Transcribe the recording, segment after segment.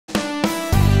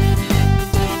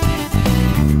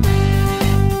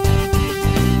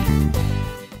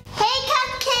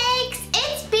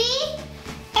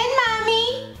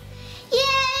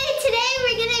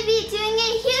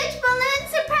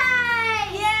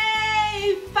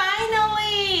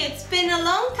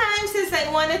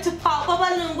wanted to pop a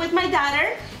balloon with my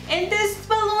daughter. And these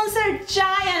balloons are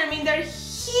giant. I mean, they're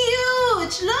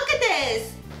huge. Look at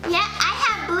this. Yeah, I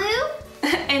have blue.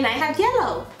 And I have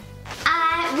yellow.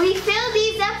 We filled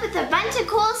these up with a bunch of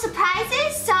cool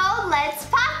surprises, so let's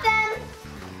pop them.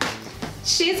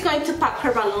 She's going to pop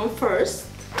her balloon first.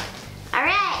 All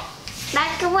right,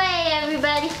 back away,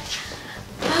 everybody.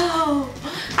 Oh,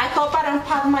 I hope I don't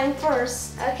pop mine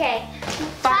first. Okay.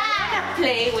 But I'm gonna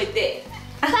play with it.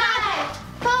 5,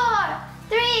 4,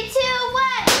 3, 2, 1.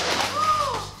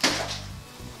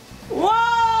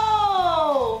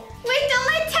 Whoa! Wait, don't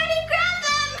let Teddy grab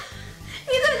them.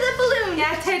 These are the balloons.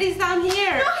 Yeah, Teddy's down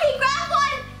here. No, he grabbed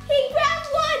one. He grabbed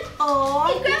one. Oh,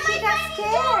 he grabbed my got tiny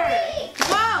scared.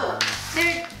 Wow,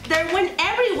 they went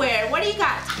everywhere. What do you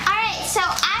got? All right, so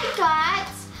I got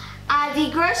the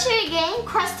Grossery game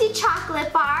Crusty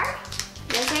chocolate bar.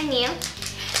 Those are new.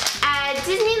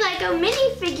 Disney Lego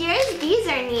minifigures. These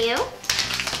are new.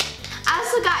 I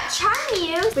also got Charm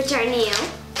which are new.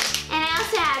 And I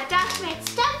also have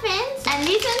McStuffins, and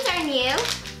these ones are new.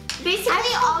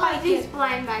 Basically, all of these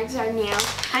blind bags are new.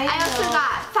 I also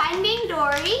got Finding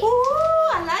Dory.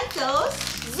 Ooh, I like those.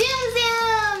 Tsum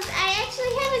Tsums. I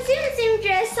actually have a Tsum Tsum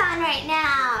dress on right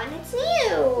now, and it's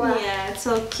new. Yeah, it's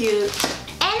so cute.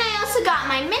 And I also got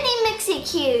my Mini Mixie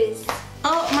Qs.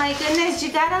 Oh my goodness,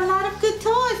 you got a lot of good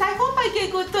toys. I hope I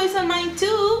get good toys on mine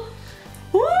too.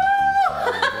 Woo!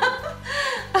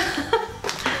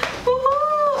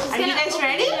 Are you guys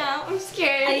ready? No, I'm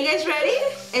scared. Are you guys ready?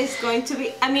 It's going to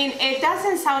be, I mean, it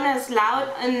doesn't sound as loud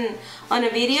on a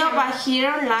video, but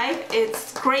here on live,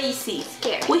 it's crazy.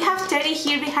 Scary. We have Teddy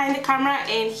here behind the camera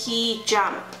and he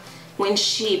jumped when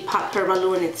she popped her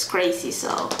balloon. It's crazy,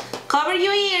 so cover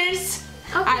your ears.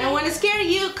 Okay. I don't want to scare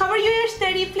you. Cover your ears,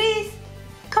 Teddy, please.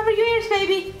 Cover your ears,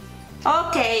 baby.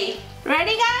 Okay,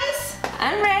 ready guys?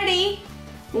 I'm ready.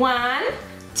 1,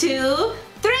 2,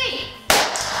 3.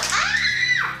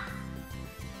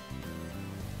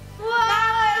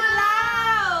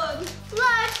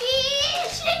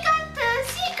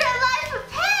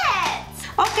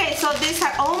 Okay, so these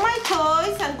are all my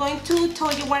toys. I'm going to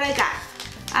tell you what I got.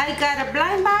 I got a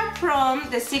blind bag from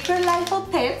the Secret Life of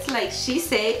Pets, like she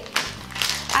said.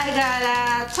 I got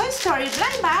a Toy Story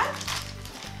blind bag.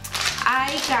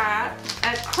 I got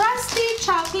a Crusty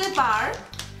chocolate bar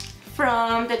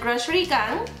from the Grocery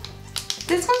gang.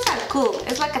 These ones are cool.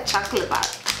 It's like a chocolate bar.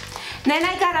 Then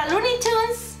I got a Looney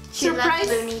Tunes surprise.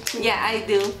 Looney Tunes. Yeah, I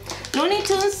do. Looney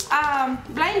Tunes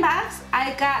blind bags.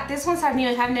 I got, these ones are new.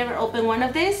 I have never opened one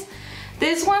of these.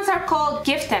 These ones are called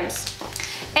Giftems.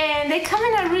 And they come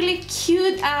in a really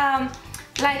cute,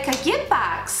 like a gift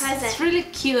box. Present. It's really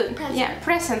cute. Present. Yeah,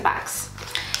 present box.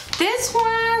 These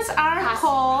ones are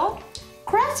called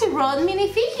Crossy Road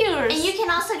minifigures. And you can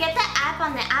also get the app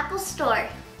on the Apple Store.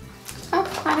 Oh,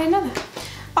 I didn't know that.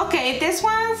 Okay, these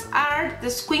ones are the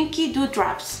Squinky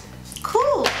dewdrops.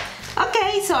 Cool.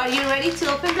 Okay, so are you ready to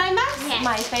open blind bags? Yes.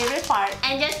 My favorite part.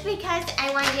 And just because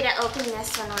I want you to open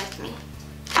this one with me.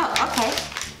 Oh, okay.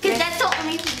 Because that's the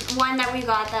only one that we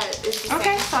got that is the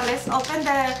Okay, same. so let's open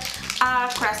the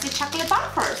Crusty chocolate bar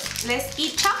first. Let's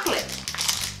eat chocolate.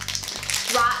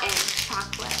 Rotten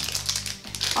chocolate.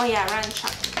 Oh yeah, rotten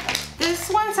chocolate. These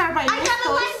ones are by I got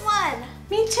a light one.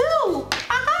 Me too.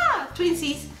 Aha,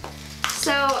 twinsies.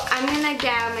 So I'm gonna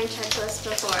get my checklist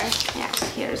before. Yeah,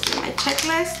 here's my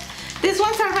checklist. These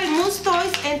ones are by Moose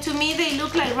Toys, and to me they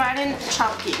look like rotten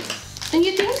Chopkins. Don't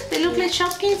you think? They look like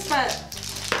Chopkins, but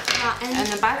Rotten.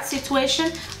 in a bad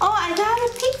situation. Oh, I got a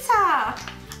pizza.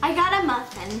 I got a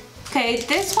muffin. Okay,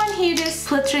 this one here is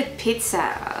putrid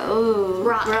pizza. Oh,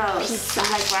 Rotten gross. pizza. I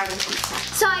like rotten pizza.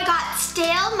 So I got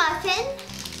stale muffin,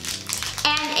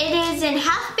 and it is in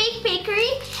half-baked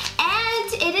bakery,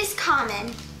 and it is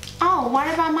common. Oh, what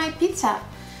about my pizza?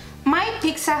 My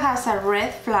pizza has a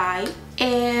red fly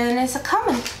and it's a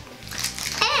common.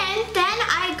 And then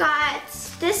I got,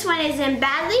 this one is in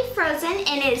badly frozen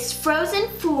and it is frozen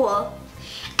fool.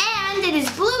 And it is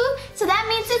blue, so that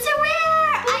means it's a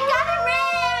rare. I got a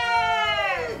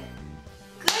rare.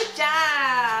 Good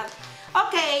job.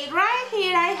 Okay, right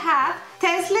here I have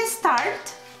Tesla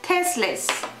Start. Tesla's.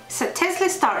 It's a Tesla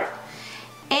Start.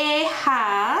 It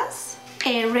has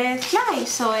a red fly,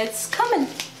 so it's coming.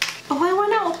 Oh, I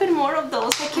want to open more of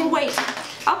those. I can't wait.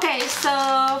 Okay,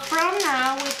 so from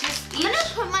now we just I'm gonna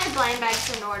put my blind bags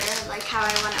in order, like how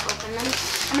I want to open them.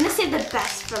 I'm gonna save the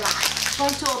best for last.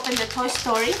 going to open the Toy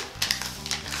Story.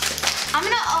 I'm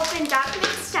gonna open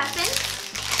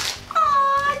McStuffins.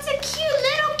 Oh, it's a cute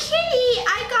little kitty.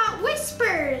 I got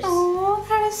whispers. Oh,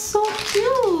 that is so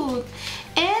cute.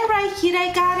 And right here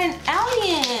I got an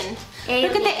alien.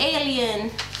 Look at the alien.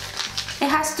 It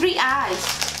has 3 eyes.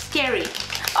 Scary.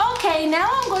 Okay, now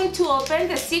I'm going to open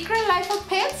the Secret Life of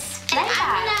Pets.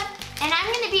 And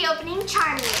I'm gonna be opening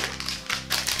Charming.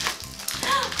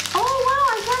 Oh wow,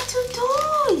 I got 2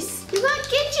 toys. You got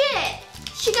Gidget.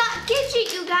 She got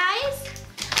Gidget, you guys.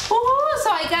 Oh,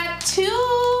 so I got 2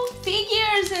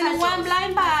 figures in one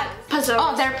blind bag. Puzzles.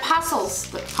 Oh, they're puzzles.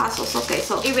 The puzzles. Okay,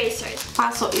 so Erasers.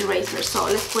 puzzle erasers. So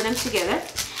let's put them together.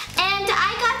 And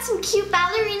I got some cute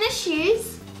ballerina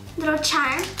shoes. Little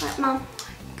charm. But Mom.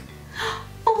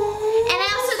 Oh, And I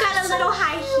also got a little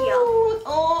high cute. heel.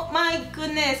 Oh my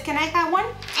goodness. Can I have one?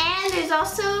 And there's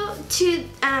also two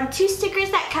stickers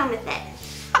that come with it.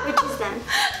 Which is them.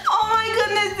 Oh my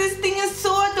goodness, this thing is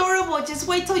so adorable. Just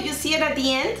wait till you see it at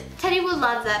the end. Teddy would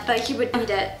love that, but he would eat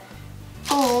it.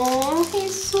 Oh,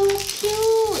 he's so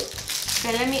cute.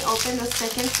 Okay, let me open the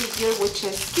second figure, which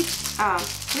is what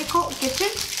do you call it?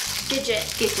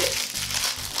 Gidget. Gifted.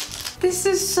 This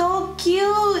is so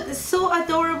cute. It's so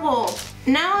adorable.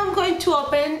 Now I'm going to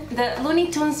open the Looney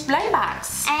Tunes blind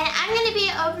box. And I'm going to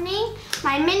be opening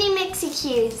my Mini Mixie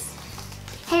Qs.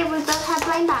 Hey, we both have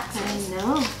blind boxes. I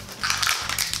know.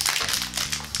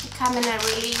 They come in a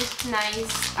really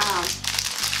nice,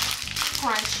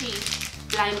 crunchy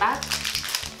blind bag.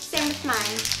 Same with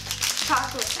mine.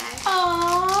 Chocolate bag.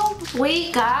 Oh,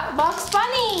 we got Bugs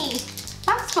Bunny.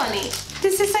 Bugs Bunny.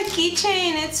 This is a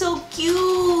keychain. It's so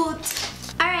cute.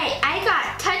 Alright, I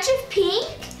got Touch of Pink,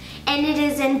 and it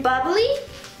is in bubbly,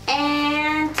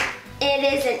 and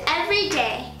it is in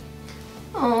everyday.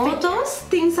 Oh, those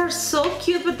things are so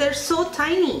cute, but they're so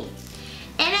tiny.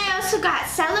 And I also got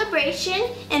Celebration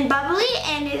in bubbly,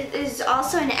 and it is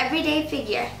also an everyday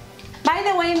figure. By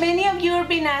the way, many of you have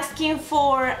been asking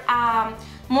for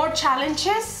more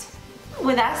challenges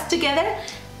with us together.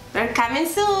 They're coming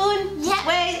soon. Yeah.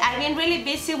 Wait, I've been really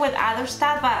busy with other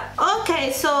stuff, but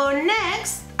okay, so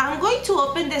next I'm going to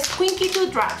open the Squinky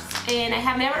 2 drops, and I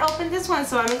have never opened this one,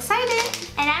 so I'm excited.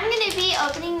 And I'm going to be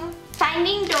opening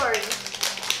Finding Dory.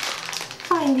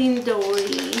 Finding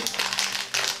Dory.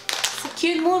 It's a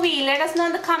cute movie. Let us know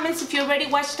in the comments if you already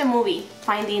watched the movie,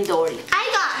 Finding Dory. I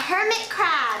got Hermit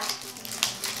Crab.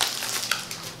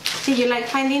 Did you like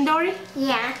Finding Dory?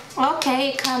 Yeah. Okay,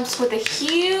 it comes with a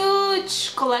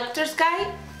huge collector's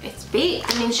guide. It's big.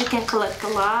 It means you can collect a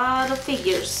lot of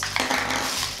figures.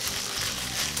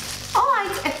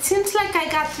 Oh, it seems like I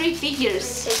got 3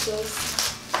 figures.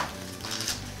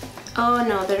 Oh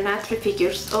no, they're not 3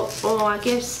 figures. Oh, I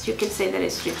guess you can say that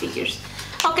it's 3 figures.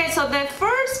 Okay, so the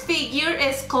first figure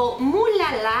is called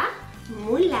Mulala.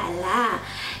 Mulala.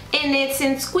 And it's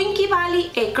in Squinky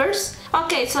Valley Acres.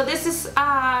 Okay, so this is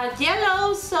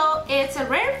yellow, so it's a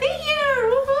rare figure.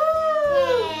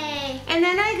 Woohoo! Yay! And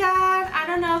then I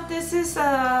don't know if this is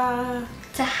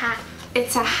It's a hat.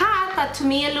 it's a hat, but to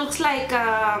me it looks like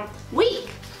a wig.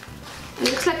 It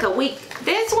looks like a wig.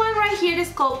 This one right here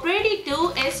is called Pretty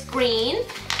Do. It's green,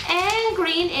 and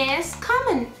green is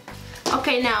common.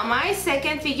 Okay, now my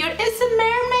second figure is a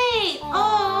mermaid. Aww.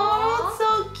 Oh,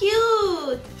 so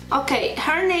cute. Okay,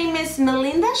 her name is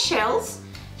Melinda Shells.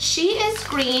 She is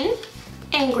green,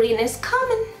 and green is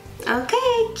common.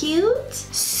 Okay, cute.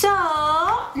 So,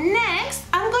 next,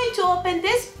 I'm going to open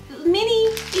this mini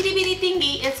itty bitty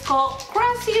thingy. It's called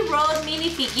Crossy Road mini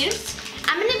figures.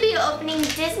 I'm going to be opening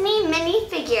Disney mini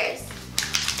figures.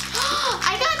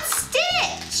 I got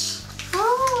Stitch!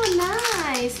 Oh,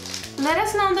 nice. Let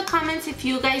us know in the comments if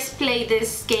you guys play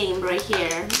this game right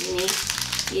here. Mini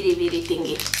itty bitty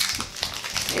thingy.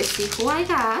 Let's see who I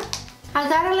got. I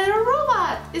got a little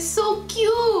robot. It's so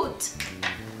cute.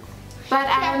 But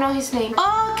I don't know his name.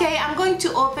 Okay, I'm going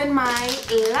to open my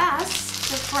last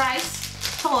surprise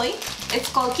toy. It's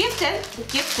called Giftems.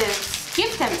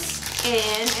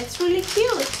 And it's really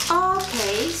cute.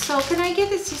 Okay, so can I get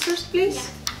the scissors, please? Yeah.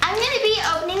 I'm going to be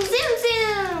opening Tsum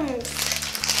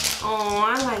Tsums. Oh,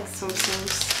 I like Tsum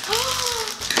Tsums.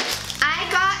 I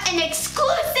got an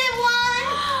exclusive one.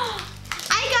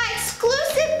 I got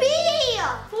exclusive B.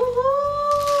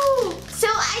 Woohoo! So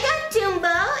I got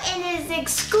Dumbo and his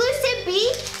exclusive B.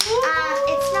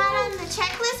 It's not on the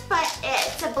checklist, but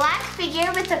it's a black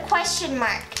figure with a question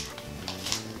mark.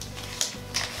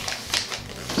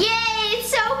 Yay, it's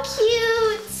so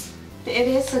cute. It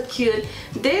is so cute.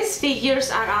 These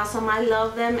figures are awesome. I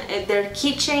love them. They're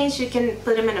keychains. You can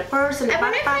put them in a purse, in a I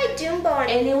wonder if I backpack, Dumbo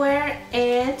anywhere,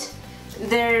 and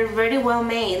they're very well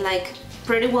made. Like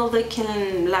pretty well, they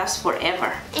can last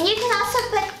forever. And you can also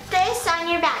put this on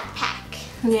your backpack.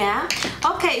 Yeah.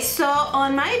 Okay, so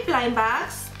on my blind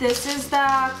box, this is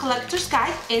the collector's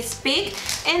guide. It's big,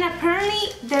 and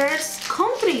apparently there's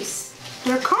countries.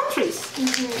 There are countries.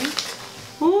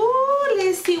 Ooh,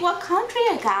 let's see what country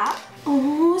I got.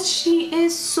 Oh, she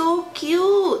is so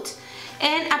cute.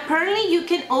 And apparently you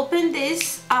can open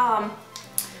these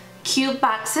cute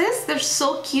boxes. They're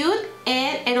so cute,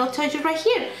 and it'll tell you right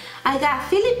here. I got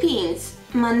Philippines,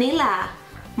 Manila,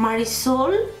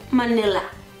 Marisol, Manila.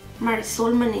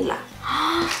 Marisol, Manila.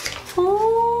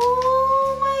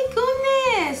 Oh my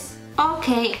goodness.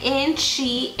 Okay, and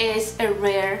she is a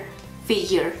rare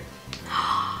figure.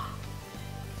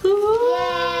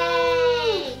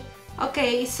 Yay!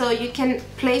 Okay, so you can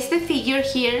place the figure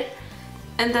here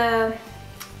in the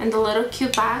little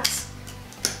cute box.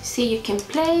 See, you can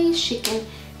play, she can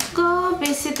go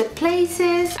visit the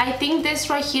places. I think this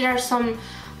right here are some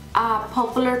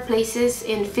popular places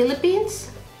in Philippines.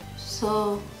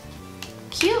 So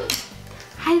cute.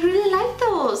 I really like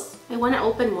those. I want to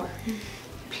open more.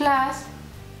 Plus,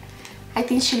 I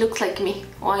think she looks like me,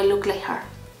 or I look like her.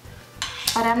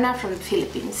 But I'm not from the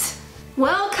Philippines.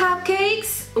 Well,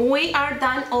 cupcakes, we are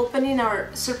done opening our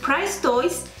surprise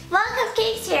toys. Well,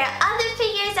 cupcakes, here are other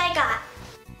figures I got.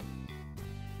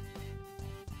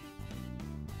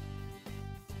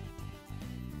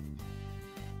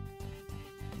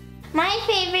 My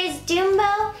favorite is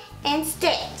Dumbo and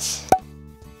Stitch.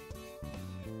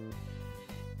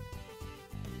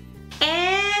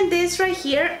 And this right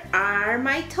here are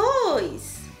my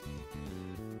toys.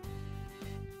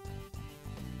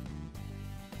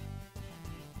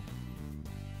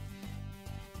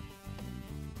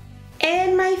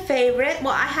 And my favorite,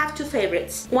 well, I have two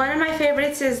favorites. One of my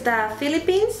favorites is the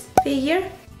Philippines figure.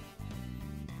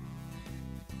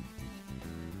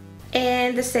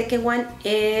 And the second one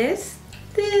is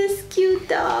this cute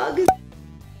dog.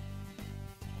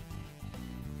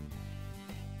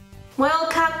 Well,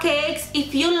 cupcakes,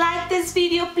 if you like this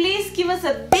video, please give us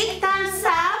a big thumbs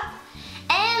up.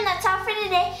 And that's all for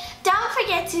today. Don't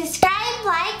forget to subscribe,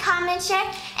 like, comment, share,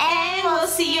 and And we'll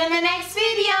see you in the next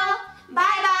video. Bye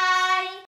bye.